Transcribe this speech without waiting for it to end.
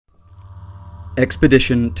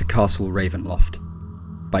Expedition to Castle Ravenloft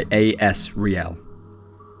by A.S. Riel.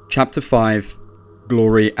 Chapter 5,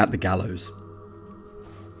 Glory at the Gallows.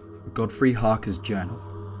 Godfrey Harker's Journal,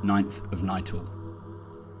 9th of Nightul.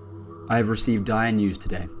 I have received dire news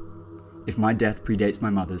today. If my death predates my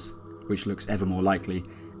mother's, which looks ever more likely,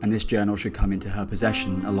 and this journal should come into her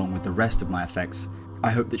possession along with the rest of my effects, I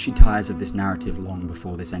hope that she tires of this narrative long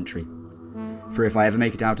before this entry. For if I ever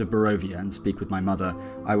make it out of Barovia and speak with my mother,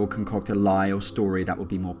 I will concoct a lie or story that will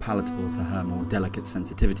be more palatable to her more delicate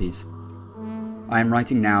sensitivities. I am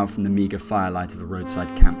writing now from the meagre firelight of a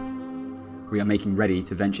roadside camp. We are making ready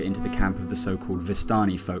to venture into the camp of the so-called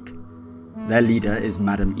Vistani folk. Their leader is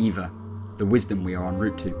Madame Eva, the wisdom we are en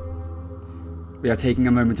route to. We are taking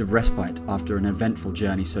a moment of respite after an eventful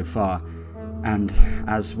journey so far, and,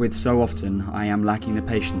 as with so often, I am lacking the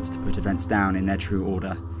patience to put events down in their true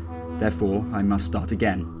order. Therefore, I must start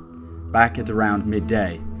again, back at around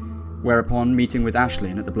midday, whereupon, meeting with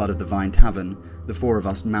Ashlyn at the Blood of the Vine Tavern, the four of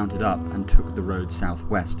us mounted up and took the road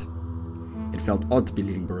southwest. It felt odd to be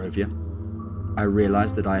leaving Barovia. I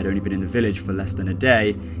realised that I had only been in the village for less than a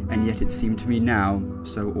day, and yet it seemed to me now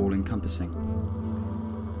so all-encompassing.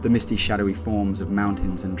 The misty shadowy forms of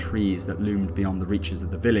mountains and trees that loomed beyond the reaches of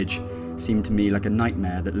the village seemed to me like a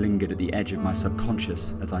nightmare that lingered at the edge of my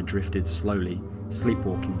subconscious as I drifted slowly,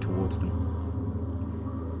 sleepwalking towards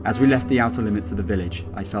them. As we left the outer limits of the village,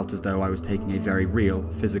 I felt as though I was taking a very real,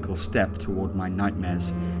 physical step toward my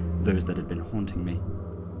nightmares, those that had been haunting me.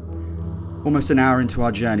 Almost an hour into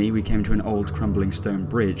our journey, we came to an old crumbling stone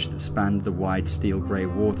bridge that spanned the wide steel-grey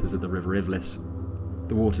waters of the River Ivlis.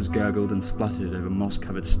 The waters gurgled and spluttered over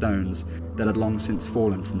moss-covered stones that had long since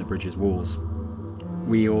fallen from the bridge's walls.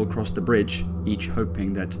 We all crossed the bridge, each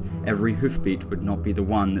hoping that every hoofbeat would not be the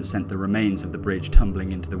one that sent the remains of the bridge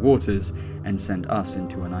tumbling into the waters and sent us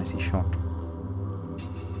into an icy shock.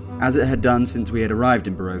 As it had done since we had arrived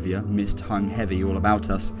in Barovia, mist hung heavy all about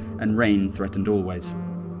us, and rain threatened always.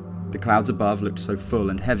 The clouds above looked so full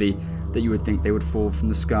and heavy that you would think they would fall from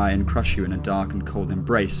the sky and crush you in a dark and cold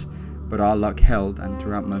embrace, but our luck held, and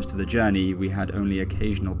throughout most of the journey we had only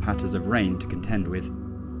occasional patters of rain to contend with.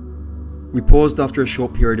 We paused after a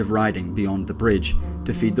short period of riding beyond the bridge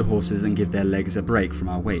to feed the horses and give their legs a break from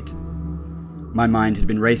our weight. My mind had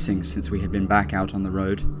been racing since we had been back out on the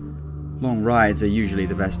road. Long rides are usually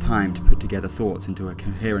the best time to put together thoughts into a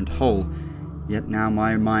coherent whole, yet now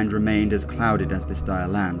my mind remained as clouded as this dire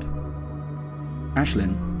land.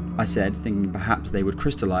 Ashlyn, I said, thinking perhaps they would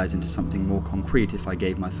crystallize into something more concrete if I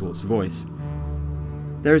gave my thoughts voice.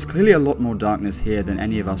 There is clearly a lot more darkness here than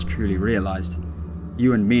any of us truly realized.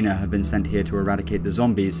 You and Mina have been sent here to eradicate the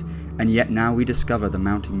zombies, and yet now we discover the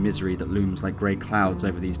mounting misery that looms like grey clouds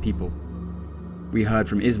over these people. We heard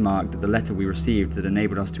from Ismark that the letter we received that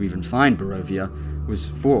enabled us to even find Barovia was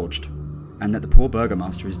forged, and that the poor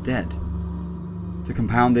burgomaster is dead. To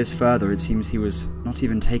compound this further, it seems he was not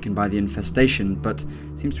even taken by the infestation, but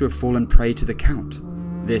seems to have fallen prey to the Count.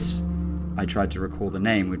 This, I tried to recall the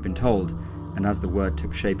name we'd been told, and as the word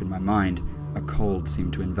took shape in my mind, a cold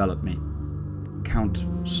seemed to envelop me. Count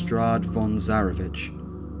Strahd von Zarovich.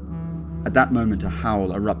 At that moment a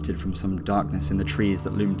howl erupted from some darkness in the trees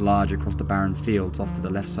that loomed large across the barren fields off to the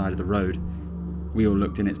left side of the road. We all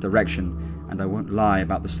looked in its direction, and I won't lie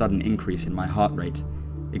about the sudden increase in my heart rate.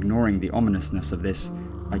 Ignoring the ominousness of this,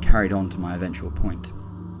 I carried on to my eventual point.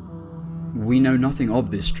 We know nothing of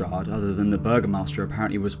this Strahd other than the burgomaster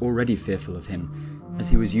apparently was already fearful of him, as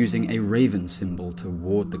he was using a raven symbol to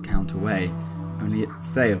ward the Count away, only it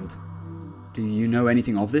failed. Do you know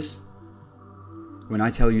anything of this? When I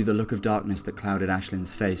tell you the look of darkness that clouded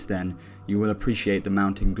Ashlyn's face then, you will appreciate the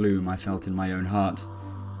mounting gloom I felt in my own heart.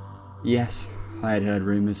 Yes, I had heard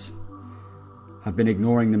rumours. I've been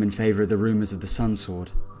ignoring them in favour of the rumours of the Sun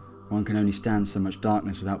Sword. One can only stand so much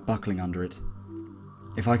darkness without buckling under it.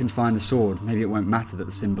 If I can find the sword, maybe it won't matter that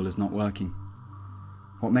the symbol is not working.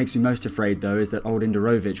 What makes me most afraid, though, is that old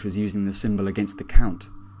Indorovich was using the symbol against the Count.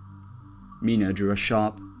 Mina drew a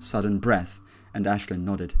sharp, sudden breath, and Ashlyn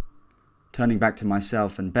nodded. Turning back to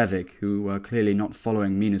myself and Bevik, who were clearly not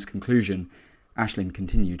following Mina's conclusion, Ashlyn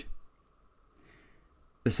continued.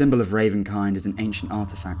 The symbol of Ravenkind is an ancient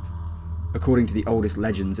artefact. According to the oldest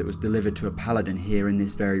legends, it was delivered to a paladin here in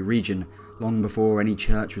this very region, long before any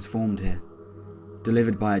church was formed here.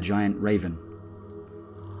 Delivered by a giant raven.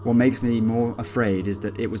 What makes me more afraid is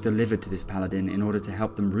that it was delivered to this paladin in order to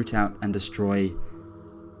help them root out and destroy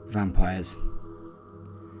vampires.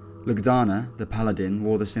 Lugdana, the paladin,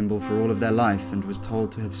 wore the symbol for all of their life and was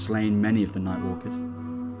told to have slain many of the Nightwalkers.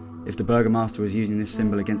 If the burgomaster was using this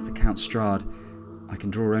symbol against the Count Strahd, I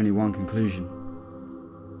can draw only one conclusion.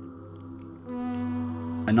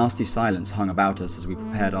 A nasty silence hung about us as we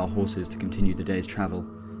prepared our horses to continue the day's travel.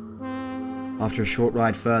 After a short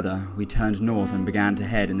ride further, we turned north and began to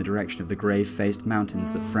head in the direction of the grave-faced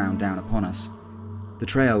mountains that frowned down upon us. The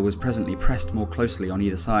trail was presently pressed more closely on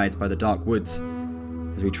either side by the dark woods.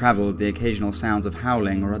 As we travelled, the occasional sounds of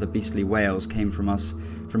howling or other beastly wails came from us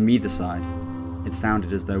from either side. It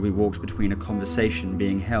sounded as though we walked between a conversation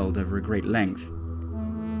being held over a great length.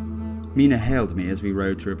 Mina hailed me as we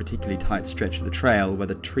rode through a particularly tight stretch of the trail where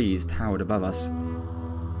the trees towered above us.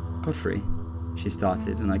 "Godfrey," she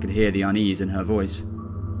started, and I could hear the unease in her voice.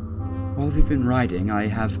 "While we've been riding, I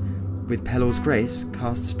have, with Pelor's grace,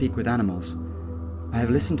 cast speak with animals. I have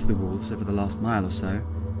listened to the wolves over the last mile or so.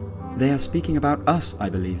 They are speaking about us, I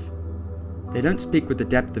believe. They don't speak with the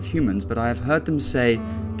depth of humans, but I have heard them say,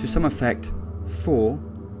 to some effect, 'for,'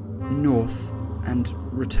 'north,' and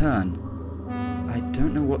 'return.' I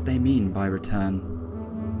don't know what they mean by 'return.'"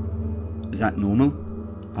 "Is that normal?"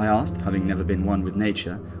 I asked, having never been one with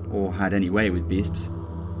nature, or had any way with beasts.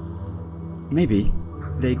 "Maybe.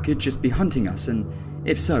 They could just be hunting us, and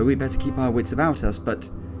if so, we better keep our wits about us, but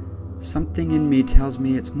something in me tells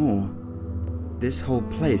me it's more. This whole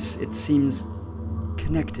place, it seems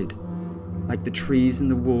connected. Like the trees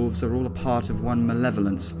and the wolves are all a part of one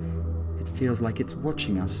malevolence. It feels like it's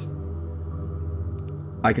watching us."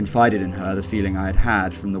 I confided in her the feeling I had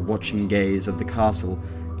had from the watching gaze of the castle,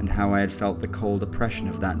 and how I had felt the cold oppression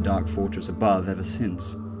of that dark fortress above ever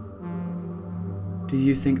since. "Do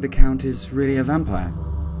you think the Count is really a vampire?"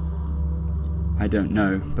 "I don't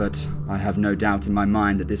know, but I have no doubt in my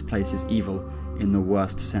mind that this place is evil in the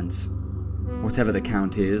worst sense. Whatever the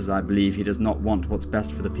Count is, I believe he does not want what's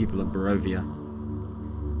best for the people of Barovia."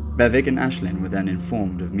 Bevik and Ashlyn were then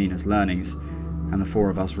informed of Mina's learnings, and the four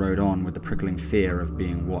of us rode on with the prickling fear of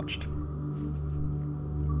being watched.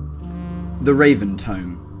 The Raven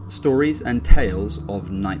Tome. Stories and Tales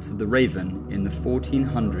of Knights of the Raven in the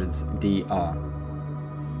 1400s DR.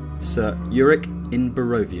 Sir Uric in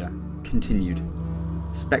Barovia. Continued.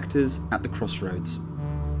 Spectres at the Crossroads.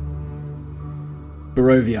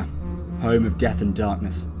 Barovia, home of death and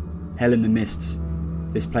darkness. Hell in the mists.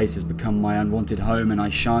 This place has become my unwanted home, and I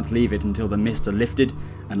shan't leave it until the mists are lifted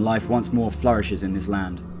and life once more flourishes in this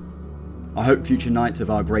land. I hope future knights of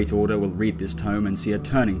our great order will read this tome and see a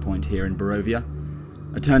turning point here in Barovia.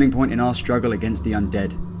 A turning point in our struggle against the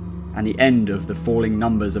undead, and the end of the falling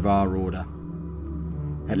numbers of our order.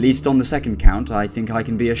 At least on the second count, I think I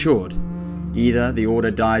can be assured. Either the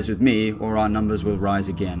order dies with me, or our numbers will rise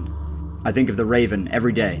again. I think of the Raven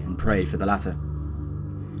every day and pray for the latter.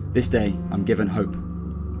 This day, I'm given hope.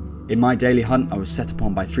 In my daily hunt, I was set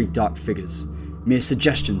upon by 3 dark figures, mere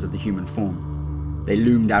suggestions of the human form. They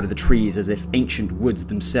loomed out of the trees as if ancient woods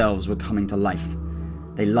themselves were coming to life.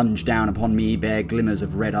 They lunged down upon me, bare glimmers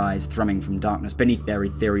of red eyes thrumming from darkness beneath their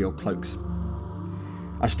ethereal cloaks.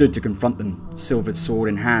 I stood to confront them, silvered sword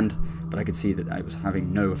in hand, but I could see that I was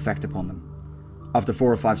having no effect upon them. After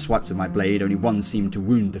 4 or 5 swipes of my blade, only one seemed to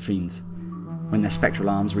wound the fiends. When their spectral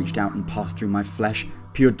arms reached out and passed through my flesh,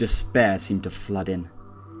 pure despair seemed to flood in.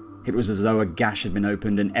 It was as though a gash had been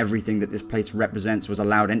opened, and everything that this place represents was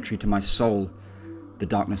allowed entry to my soul. The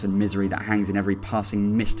darkness and misery that hangs in every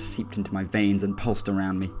passing mist seeped into my veins and pulsed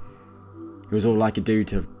around me. It was all I could do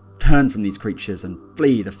to turn from these creatures and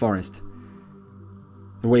flee the forest.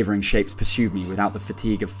 The wavering shapes pursued me without the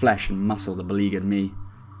fatigue of flesh and muscle that beleaguered me.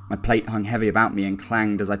 My plate hung heavy about me and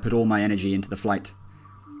clanged as I put all my energy into the flight.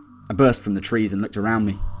 I burst from the trees and looked around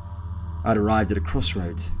me. I had arrived at a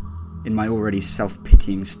crossroads. In my already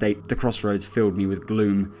self-pitying state, the crossroads filled me with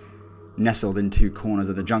gloom. Nestled in 2 corners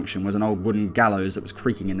of the junction was an old wooden gallows that was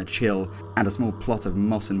creaking in the chill, and a small plot of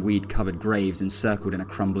moss and weed-covered graves encircled in a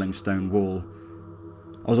crumbling stone wall.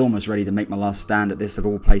 I was almost ready to make my last stand at this of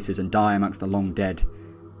all places and die amongst the long dead.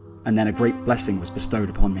 And then a great blessing was bestowed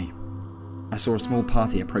upon me. I saw a small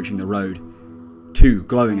party approaching the road. 2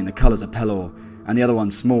 glowing in the colours of Pelor, and the other one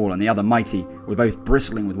small and the other mighty, were both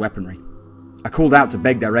bristling with weaponry. I called out to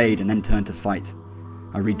beg their aid and then turned to fight.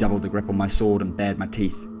 I redoubled the grip on my sword and bared my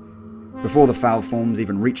teeth. Before the foul forms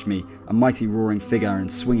even reached me, a mighty roaring figure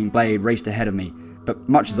and swinging blade raced ahead of me, but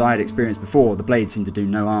much as I had experienced before, the blade seemed to do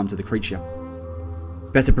no harm to the creature.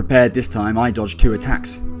 Better prepared this time, I dodged 2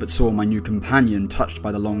 attacks, but saw my new companion touched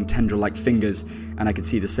by the long tendril-like fingers, and I could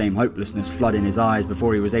see the same hopelessness flood in his eyes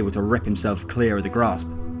before he was able to rip himself clear of the grasp.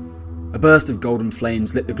 A burst of golden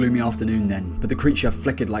flames lit the gloomy afternoon then, but the creature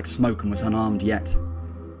flickered like smoke and was unarmed yet.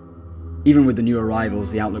 Even with the new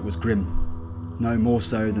arrivals, the outlook was grim. No more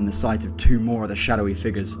so than the sight of 2 more of the shadowy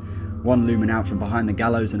figures, one looming out from behind the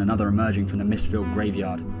gallows and another emerging from the mist-filled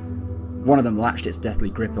graveyard. One of them latched its deathly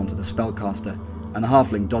grip onto the spellcaster, and the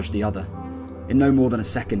halfling dodged the other. In no more than a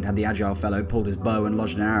second had the agile fellow pulled his bow and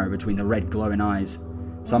lodged an arrow between the red glowing eyes.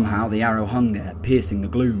 Somehow the arrow hung there, piercing the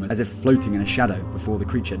gloom as if floating in a shadow before the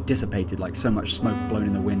creature dissipated like so much smoke blown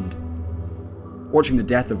in the wind. Watching the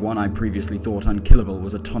death of one I previously thought unkillable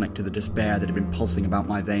was a tonic to the despair that had been pulsing about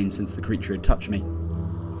my veins since the creature had touched me.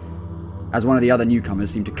 As one of the other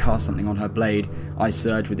newcomers seemed to cast something on her blade, I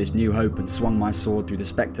surged with this new hope and swung my sword through the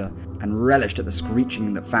spectre, and relished at the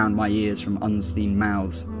screeching that found my ears from unseen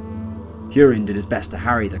mouths. Hurin did his best to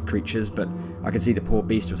harry the creatures, but I could see the poor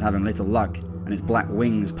beast was having little luck, and its black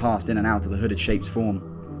wings passed in and out of the hooded shape's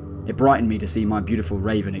form. It brightened me to see my beautiful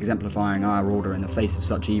raven exemplifying our order in the face of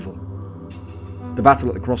such evil. The battle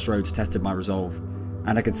at the crossroads tested my resolve,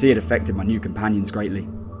 and I could see it affected my new companions greatly.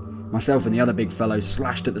 Myself and the other big fellows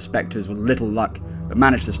slashed at the spectres with little luck, but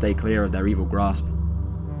managed to stay clear of their evil grasp.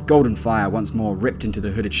 Golden fire once more ripped into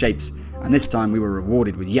the hooded shapes, and this time we were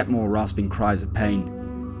rewarded with yet more rasping cries of pain.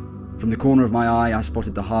 From the corner of my eye I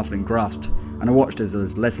spotted the halfling grasped, and I watched as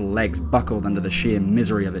his little legs buckled under the sheer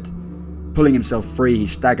misery of it. Pulling himself free, he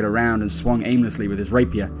staggered around and swung aimlessly with his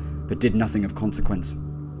rapier, but did nothing of consequence.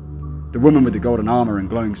 The woman with the golden armour and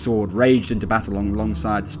glowing sword raged into battle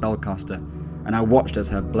alongside the spellcaster, and I watched as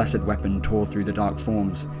her blessed weapon tore through the dark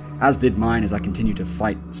forms, as did mine as I continued to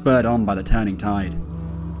fight, spurred on by the turning tide.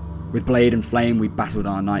 With blade and flame we battled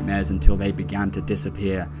our nightmares until they began to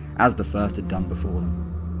disappear, as the first had done before them.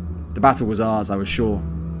 The battle was ours, I was sure,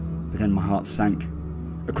 but then my heart sank.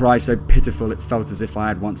 A cry so pitiful it felt as if I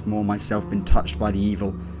had once more myself been touched by the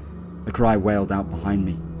evil. The cry wailed out behind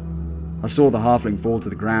me. I saw the halfling fall to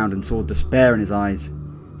the ground and saw despair in his eyes.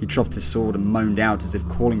 He dropped his sword and moaned out as if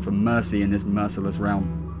calling for mercy in this merciless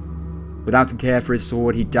realm. Without a care for his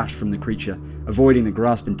sword, he dashed from the creature, avoiding the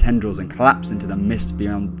grasping tendrils, and collapsed into the mist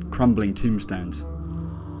beyond crumbling tombstones.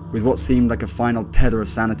 With what seemed like a final tether of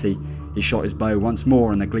sanity, he shot his bow once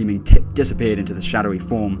more, and the gleaming tip disappeared into the shadowy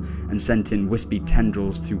form and sent in wispy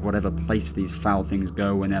tendrils to whatever place these foul things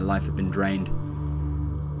go when their life had been drained.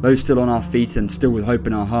 Those still on our feet and still with hope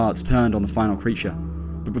in our hearts turned on the final creature,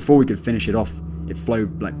 but before we could finish it off, it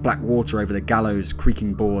flowed like black water over the gallows'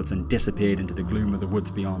 creaking boards and disappeared into the gloom of the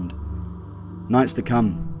woods beyond. Nights to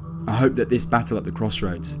come, I hope that this battle at the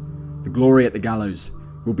crossroads, the glory at the gallows,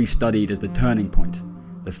 will be studied as the turning point,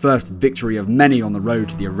 the first victory of many on the road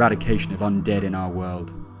to the eradication of undead in our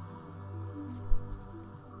world.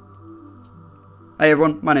 Hey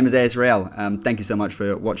everyone, my name is Azrael. Thank you so much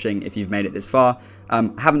for watching if you've made it this far.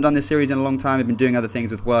 Haven't done this series in a long time. I've been doing other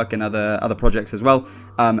things with work and other projects as well,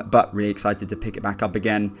 but really excited to pick it back up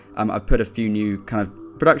again. I've put a few new kind of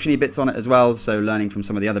production-y bits on it as well, so learning from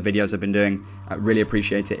some of the other videos I've been doing. I really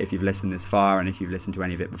appreciate it if you've listened this far and if you've listened to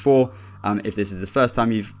any of it before. If this is the first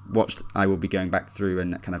time you've watched, I will be going back through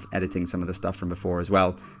and kind of editing some of the stuff from before as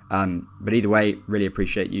well. But either way, really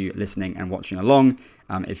appreciate you listening and watching along.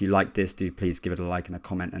 If you like this, do please give it a like and a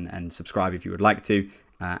comment and subscribe if you would like to.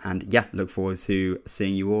 And yeah, look forward to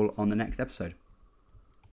seeing you all on the next episode.